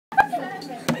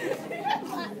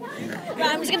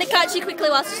Right, I'm just going to catch you quickly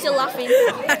whilst you're still laughing.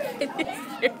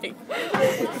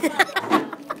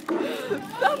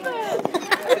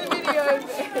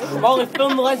 Molly,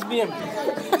 film the lesbian. Ooh,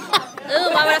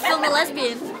 why would I film the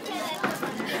lesbian?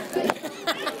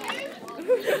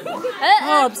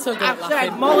 Oh, I'm so good at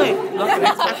laughing. Molly.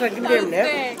 That's like a game,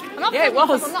 yeah? Yeah, it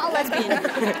was. I'm not a lesbian.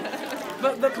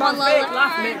 But Come on, my fake Lola.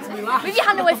 laugh makes me laugh. Move your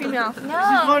hand away from me now.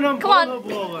 No. Come on.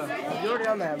 You're already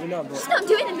on there, we know, but... She's not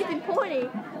doing anything poorly.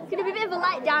 It's going to be a bit of a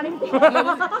light down in here.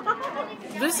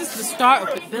 This is the start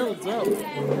of it builds up.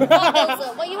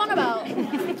 What are you on about?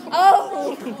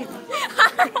 Oh.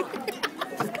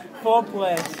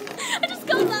 Foreplay. I just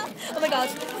got that. Oh my god.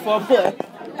 Foreplay.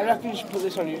 I reckon you should put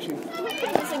this on YouTube. I'm not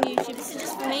putting this on YouTube. This is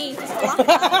just for me. Just for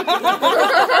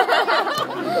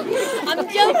I'm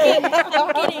joking.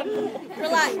 I'm kidding.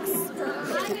 Relax.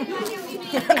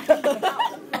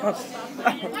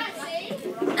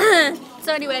 So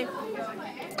anyway,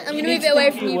 I'm going to move it away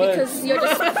from you because you're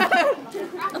just...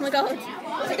 Oh my god.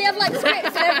 So they have like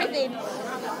scripts and everything.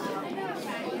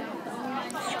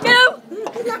 No!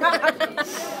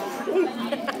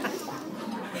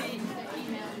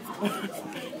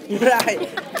 Right.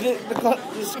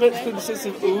 The script consists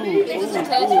of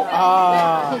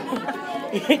ah.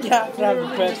 You can't have the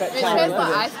perfect time. It tastes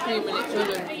like ice cream and it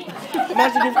shouldn't.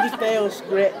 Imagine if you fail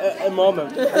script at a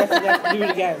moment. You have to do it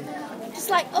again. Just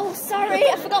like, oh sorry,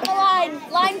 I forgot my line.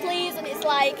 Line please, and it's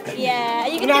like, yeah. Are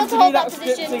you going to be able to do hold that that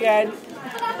script position? again.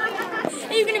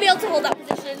 Are you going to be able to hold that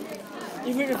position?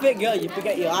 If you're a fit girl, you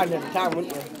forget your line every time,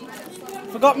 wouldn't you?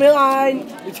 Forgot my line.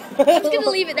 I'm just going to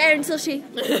leave it there until she...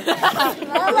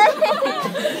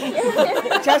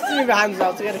 Testing with your hands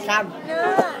out to get a can.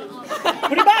 No.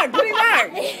 Put it back, put it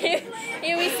back.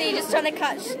 Here we see, just trying to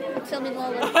catch filming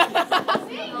Lola.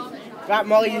 Right,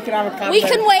 Molly, you can have a can. We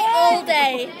then. can wait all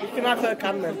day. You can have her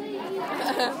can then.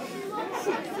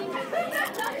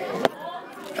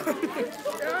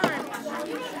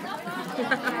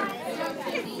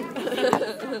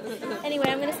 Anyway,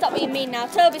 I'm going to stop being mean now.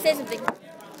 Toby, say something.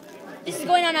 This is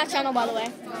going on our channel, by the way.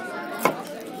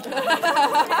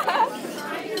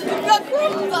 You've got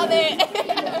crumbs on it.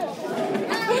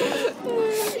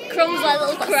 Crumbs like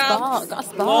little crabs. Got a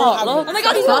spot. Oh my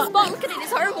god, he's got a spot. Look at it,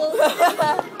 it's horrible.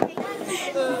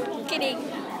 Kidding.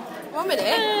 1 minute.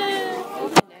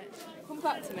 Come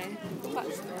back to me. Come back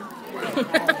to me.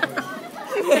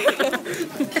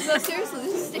 No, seriously,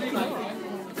 this is sticking out.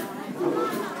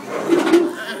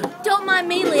 Don't mind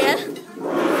me, Leah.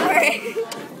 Sorry.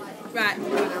 Right.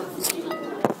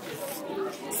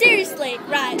 Seriously,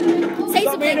 right. Say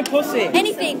Stop being a something. pussy.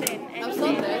 Anything. I'm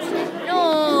so thirsty.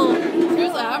 No.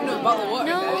 Seriously, I have no bottle of water.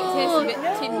 No. It tastes a bit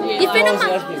tingy.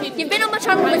 You've been on my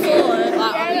channel before.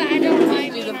 I don't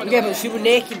mind. Yeah, but she was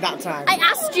naked that time. I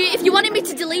asked you if you wanted me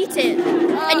to delete it,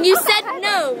 and you said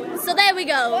no. So there we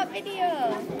go. What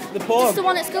video? The poem. Just the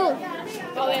one at school.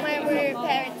 Where we're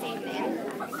parents evening.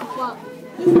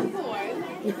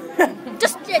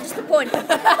 Just the point.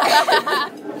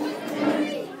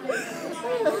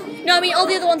 No, I mean all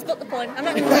the other ones but the point. I'm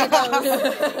not going to read those.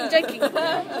 I'm joking.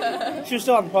 She was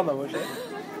still on the pond though, was she?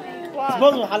 What? I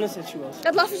suppose what Hannah said she was.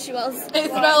 I'd laugh if she was.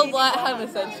 It smells like Hannah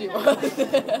said she was.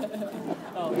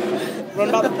 Run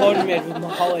about the pond you made with my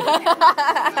Holly.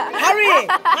 Harry!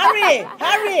 Harry!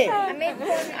 Harry! I'm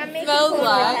making Smells porn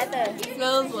like. with Heather.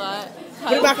 Smells like.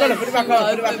 Put it back on, put it back on,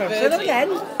 put it back on. Say that again.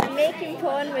 I'm making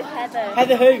porn with Heather.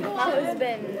 Heather who? My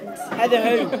husband. Heather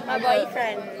who? My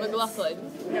boyfriend. McLaughlin.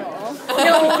 No.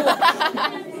 No.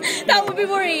 That would be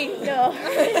worrying. No.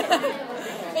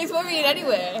 It's worrying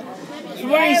anyway. So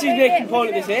why is she making porn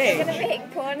at this We're age? gonna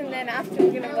make porn and then after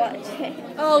we're gonna watch it.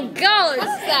 Oh God.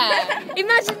 What's that?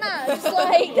 Imagine that. Just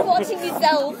like watching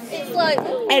yourself. It's like.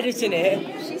 Ooh. Editing it.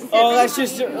 She's 17. Oh, let's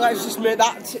just make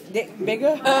that dick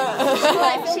bigger.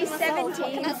 She's 17.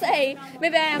 What can I say?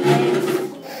 Maybe I am late.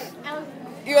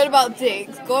 You read about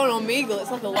dicks? Go on Omegle,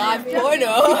 it's like a live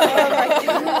porno.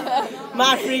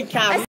 My free cam.